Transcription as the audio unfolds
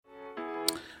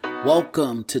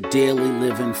Welcome to Daily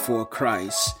Living for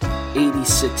Christ,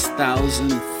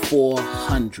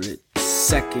 86,400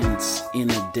 seconds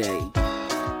in a day.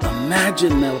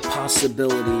 Imagine the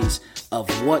possibilities of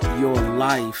what your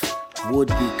life would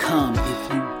become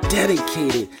if you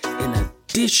dedicated an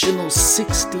additional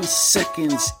 60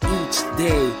 seconds each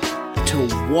day to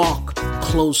walk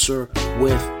closer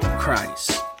with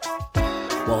Christ.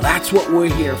 Well, that's what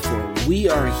we're here for. We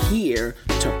are here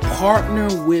to partner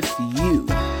with you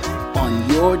on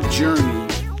your journey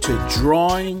to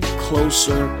drawing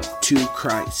closer to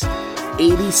Christ.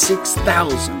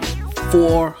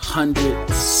 86,400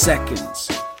 seconds.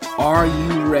 Are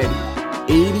you ready?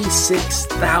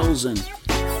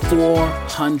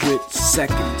 86,400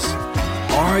 seconds.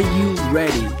 Are you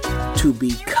ready to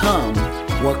become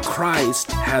what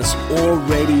Christ has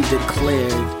already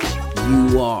declared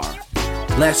you are?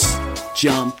 Let's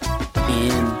jump in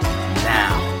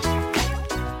now.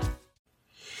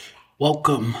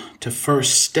 Welcome to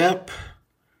First Step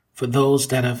for those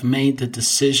that have made the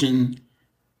decision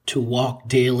to walk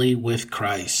daily with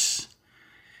Christ.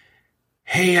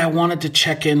 Hey, I wanted to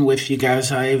check in with you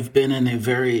guys. I've been in a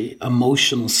very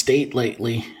emotional state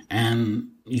lately, and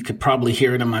you could probably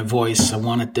hear it in my voice. I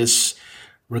wanted this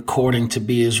recording to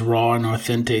be as raw and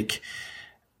authentic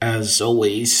as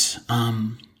always.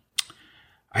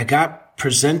 I got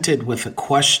presented with a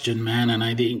question, man, and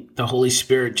I think the Holy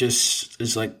Spirit just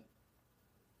is like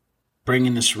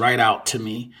bringing this right out to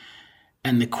me.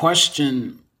 And the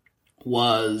question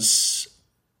was,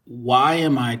 why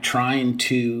am I trying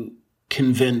to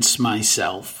convince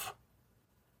myself?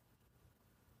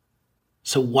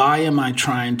 So why am I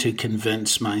trying to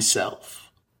convince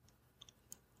myself?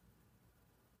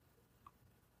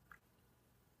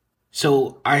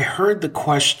 So I heard the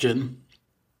question,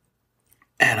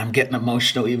 and I'm getting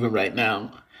emotional even right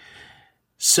now.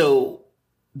 So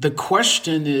the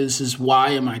question is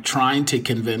why am I trying to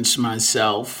convince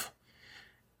myself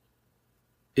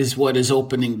is what is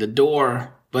opening the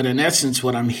door. But in essence,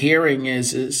 what I'm hearing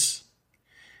is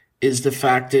the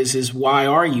fact is why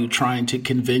are you trying to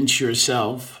convince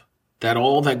yourself that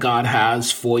all that God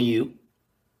has for you,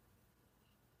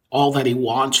 all that he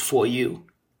wants for you,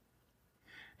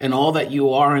 and all that you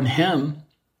are in him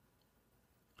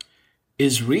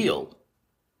is real,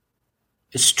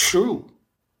 it's true,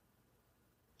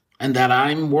 and that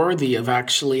I'm worthy of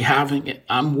actually having it.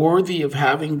 I'm worthy of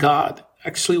having God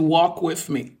actually walk with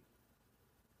me,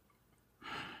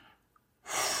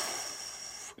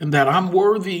 and that I'm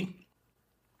worthy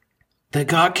that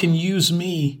God can use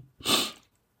me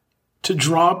to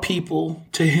draw people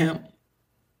to him.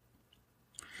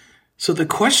 So the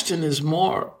question is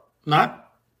more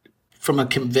not from a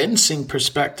convincing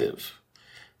perspective.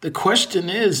 The question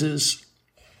is,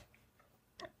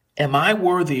 am I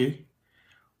worthy,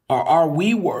 or are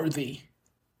we worthy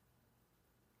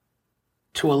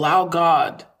to allow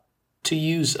God to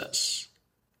use us?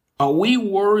 Are we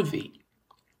worthy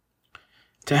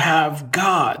to have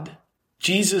God,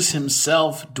 Jesus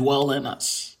himself, dwell in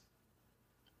us?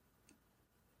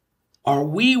 Are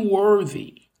we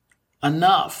worthy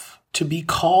enough to be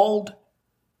called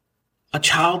a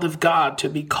child of God, to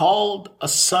be called a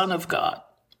son of God,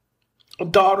 a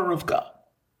daughter of God?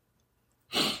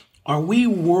 Are we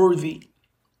worthy?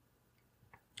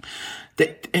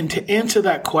 And to answer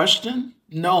that question,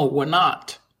 no, we're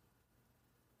not.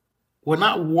 We're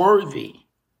not worthy.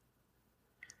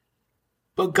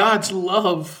 But God's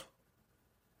love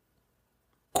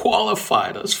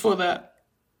qualified us for that.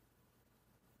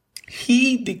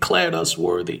 He declared us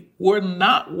worthy. We're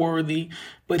not worthy,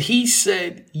 but he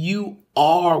said, you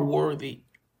are worthy.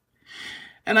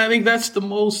 And I think that's the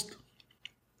most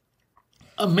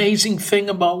amazing thing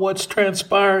about what's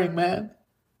transpiring, man,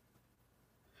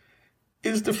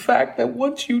 is the fact that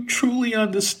once you truly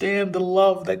understand the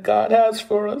love that God has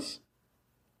for us,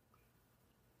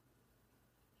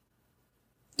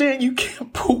 man, you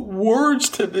can't put words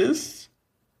to this.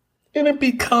 And it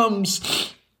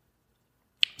becomes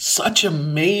such a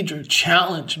major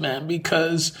challenge, man,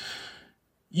 because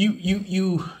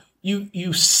you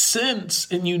sense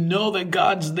and you know that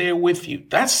God's there with you.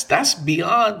 That's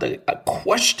beyond a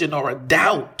question or a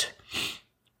doubt.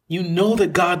 You know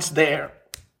that God's there.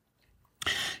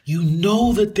 You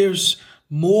know that there's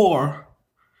more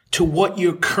to what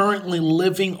you're currently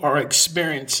living or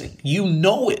experiencing. You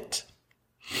know it.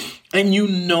 And you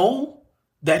know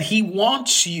that he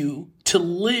wants you to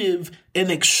live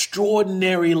an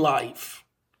extraordinary life.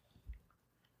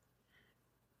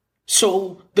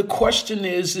 So the question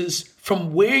is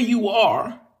from where you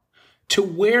are to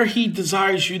where he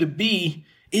desires you to be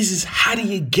is how do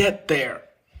you get there?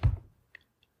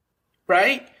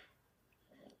 Right?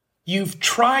 You've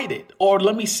tried it, or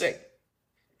let me say,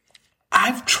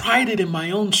 I've tried it in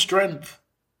my own strength.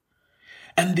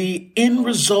 And the end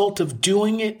result of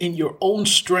doing it in your own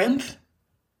strength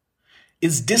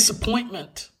is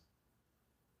disappointment,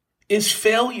 is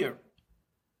failure,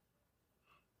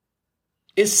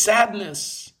 is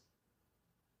sadness.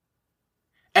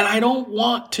 And I don't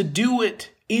want to do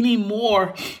it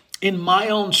anymore in my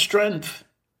own strength.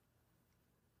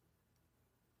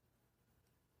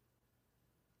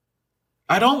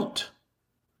 I don't.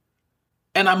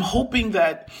 And I'm hoping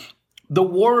that the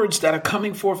words that are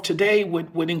coming forth today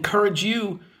would encourage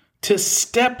you to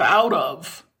step out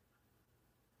of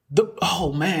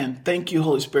thank you,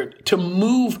 Holy Spirit, to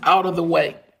move out of the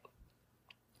way,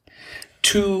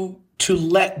 to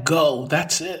let go.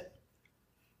 That's it.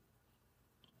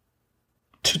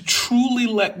 To truly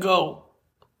let go.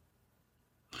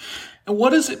 And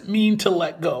what does it mean to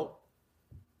let go?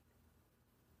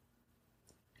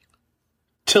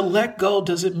 To let go,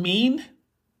 does it mean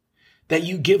that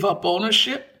you give up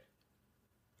ownership?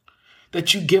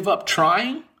 That you give up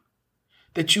trying?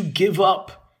 That you give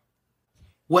up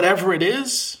whatever it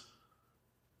is?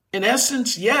 In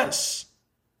essence, yes.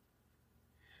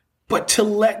 But to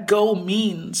let go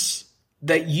means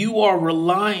that you are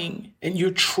relying and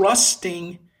you're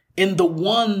trusting in the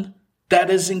one that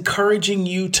is encouraging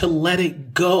you to let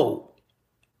it go.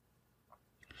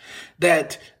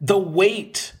 That the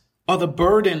weight or the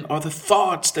burden or the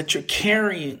thoughts that you're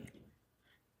carrying,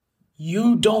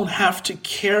 you don't have to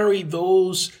carry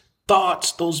those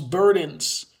thoughts, those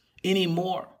burdens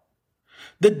anymore.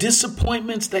 The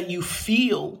disappointments that you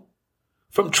feel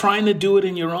from trying to do it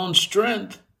in your own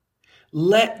strength,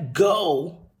 let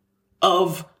go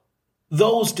of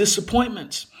those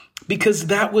disappointments because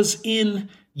that was in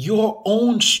your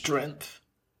own strength.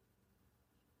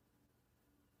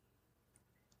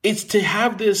 It's to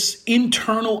have this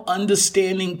internal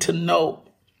understanding to know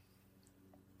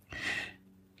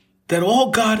that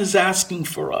all God is asking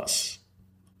for us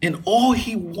and all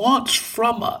he wants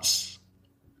from us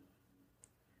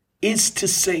is to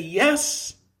say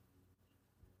yes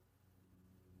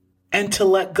and to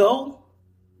let go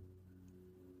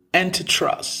and to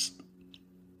trust.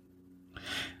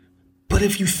 But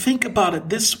if you think about it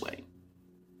this way,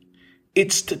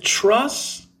 it's to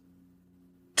trust,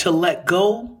 to let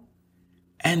go,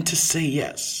 and to say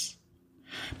yes.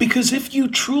 Because if you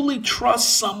truly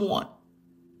trust someone,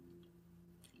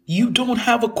 you don't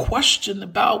have a question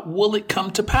about will it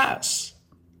come to pass.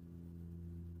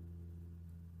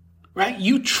 Right?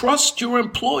 You trust your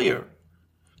employer.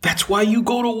 That's why you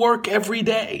go to work every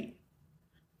day,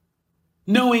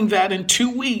 knowing that in 2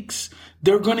 weeks,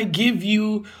 they're going to give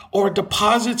you, or a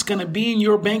deposit's going to be in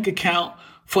your bank account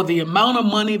for the amount of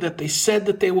money that they said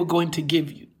that they were going to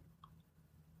give you.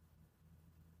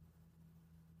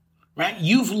 Right?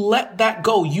 You've let that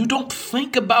go. You don't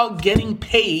think about getting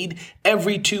paid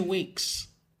every 2 weeks.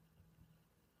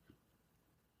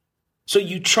 So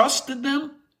you trusted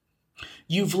them.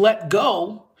 You've let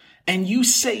go and you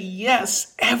say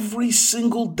yes every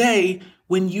single day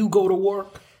when you go to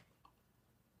work.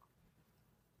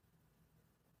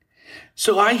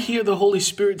 So I hear the Holy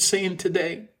Spirit saying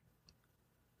today,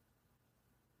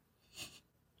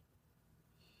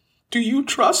 do you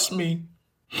trust me?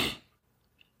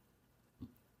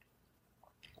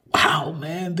 Wow,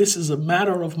 man, this is a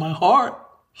matter of my heart.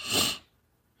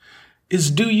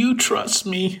 Do you trust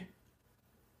me?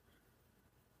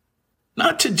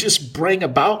 Not to just bring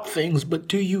about things, but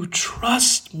do you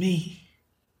trust me?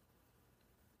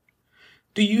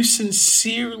 Do you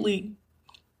sincerely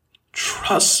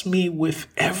trust me with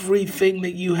everything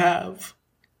that you have?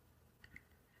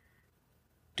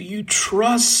 Do you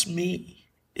trust me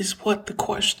is what the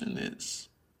question is.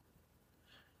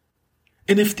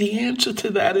 And if the answer to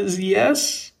that is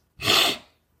yes,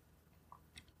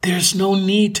 there's no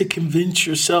need to convince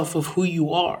yourself of who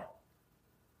you are.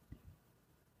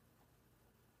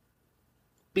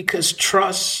 Because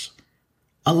trust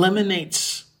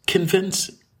eliminates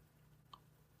convincing.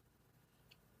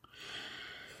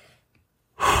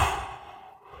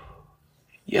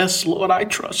 Yes, Lord, I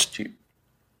trust you.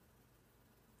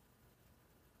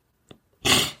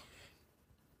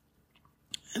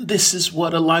 And this is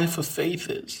what a life of faith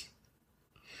is.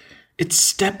 It's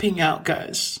stepping out,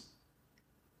 guys,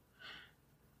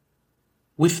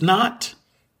 with not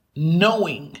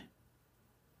knowing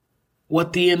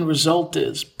what the end result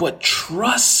is, but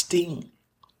trusting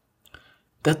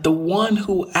that the one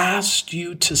who asked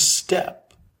you to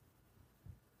step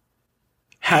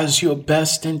has your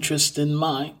best interest in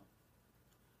mind.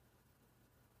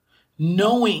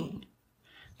 Knowing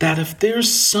that if there's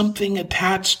something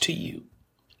attached to you,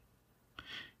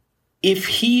 if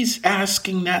he's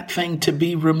asking that thing to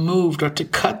be removed or to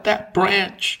cut that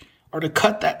branch or to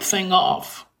cut that thing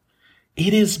off,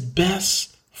 it is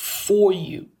best for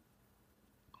you.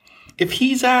 If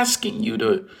he's asking you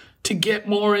to get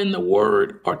more in the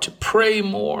word or to pray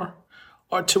more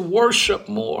or to worship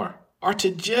more or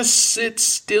to just sit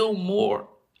still more,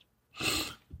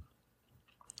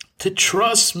 to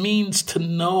trust means to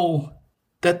know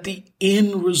that the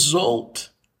end result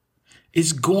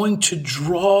is going to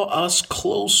draw us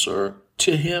closer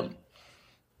to him.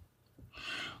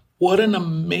 What an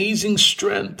amazing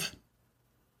strength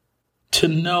to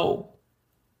know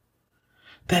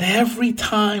that every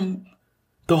time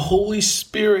the Holy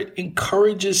Spirit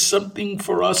encourages something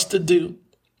for us to do,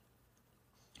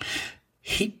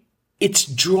 it's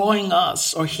drawing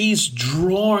us, or he's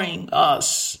drawing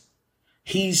us.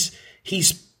 He's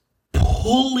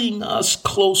pulling us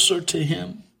closer to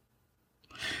him.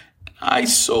 I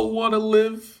so want to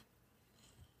live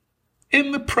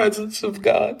in the presence of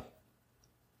God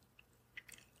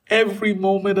every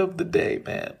moment of the day,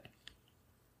 man.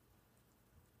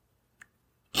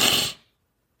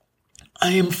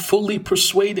 I am fully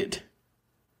persuaded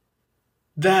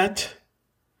that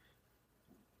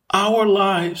our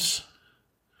lives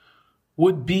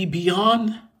would be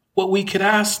beyond what we could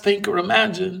ask, think, or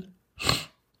imagine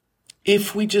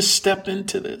if we just step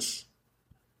into this.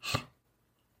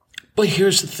 But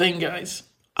here's the thing, guys.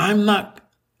 I'm not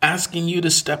asking you to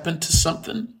step into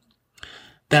something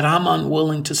that I'm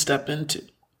unwilling to step into.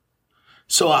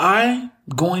 So I'm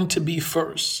going to be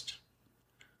first.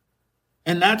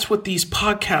 And that's what these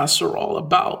podcasts are all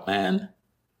about, man.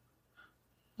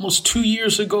 Almost 2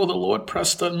 years ago, the Lord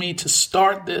pressed on me to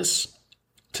start this,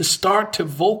 to start to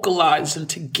vocalize and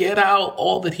to get out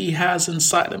all that he has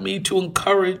inside of me, to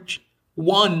encourage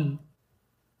one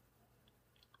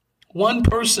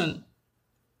person.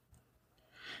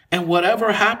 And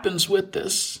whatever happens with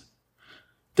this,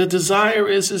 the desire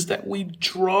is that we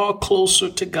draw closer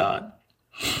to God,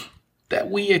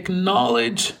 that we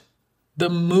acknowledge the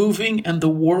moving and the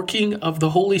working of the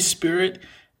Holy Spirit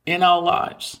in our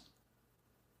lives.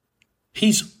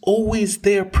 He's always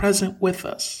there present with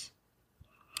us.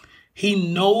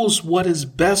 He knows what is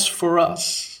best for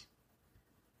us.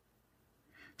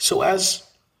 So as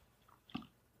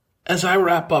I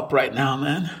wrap up right now,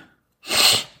 man,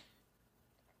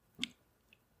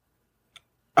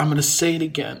 I'm going to say it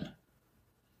again.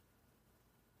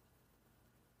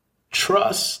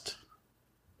 Trust,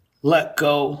 let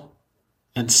go,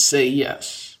 and say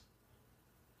yes.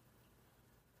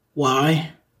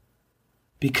 Why?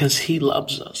 Because he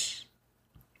loves us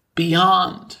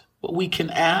beyond what we can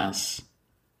ask,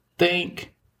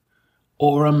 think,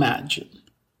 or imagine.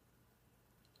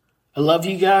 I love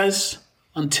you guys.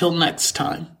 Until next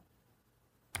time.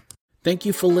 Thank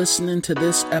you for listening to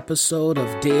this episode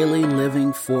of Daily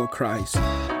Living for Christ,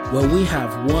 where we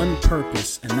have one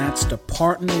purpose, and that's to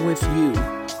partner with you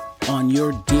on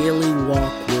your daily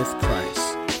walk with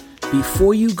Christ.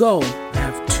 Before you go, I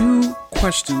have 2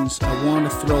 questions I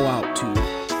want to throw out to you.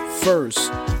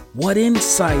 First, what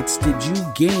insights did you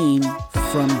gain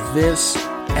from this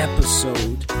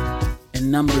episode?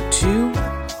 And number 2,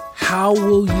 how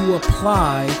will you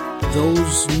apply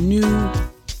those new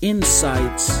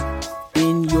insights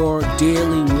in your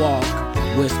daily walk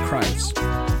with Christ?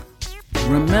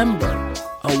 Remember,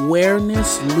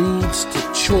 awareness leads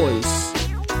to choice,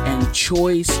 and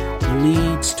choice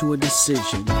leads to a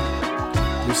decision.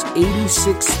 There's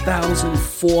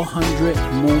 86,400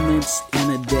 moments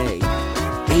in a day.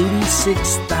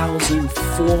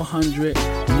 86,400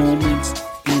 moments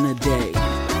in a day.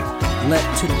 Let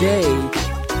today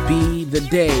be the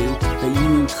day that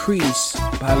you increase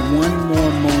by one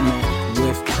more moment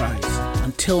with Christ.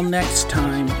 Until next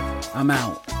time, I'm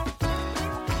out.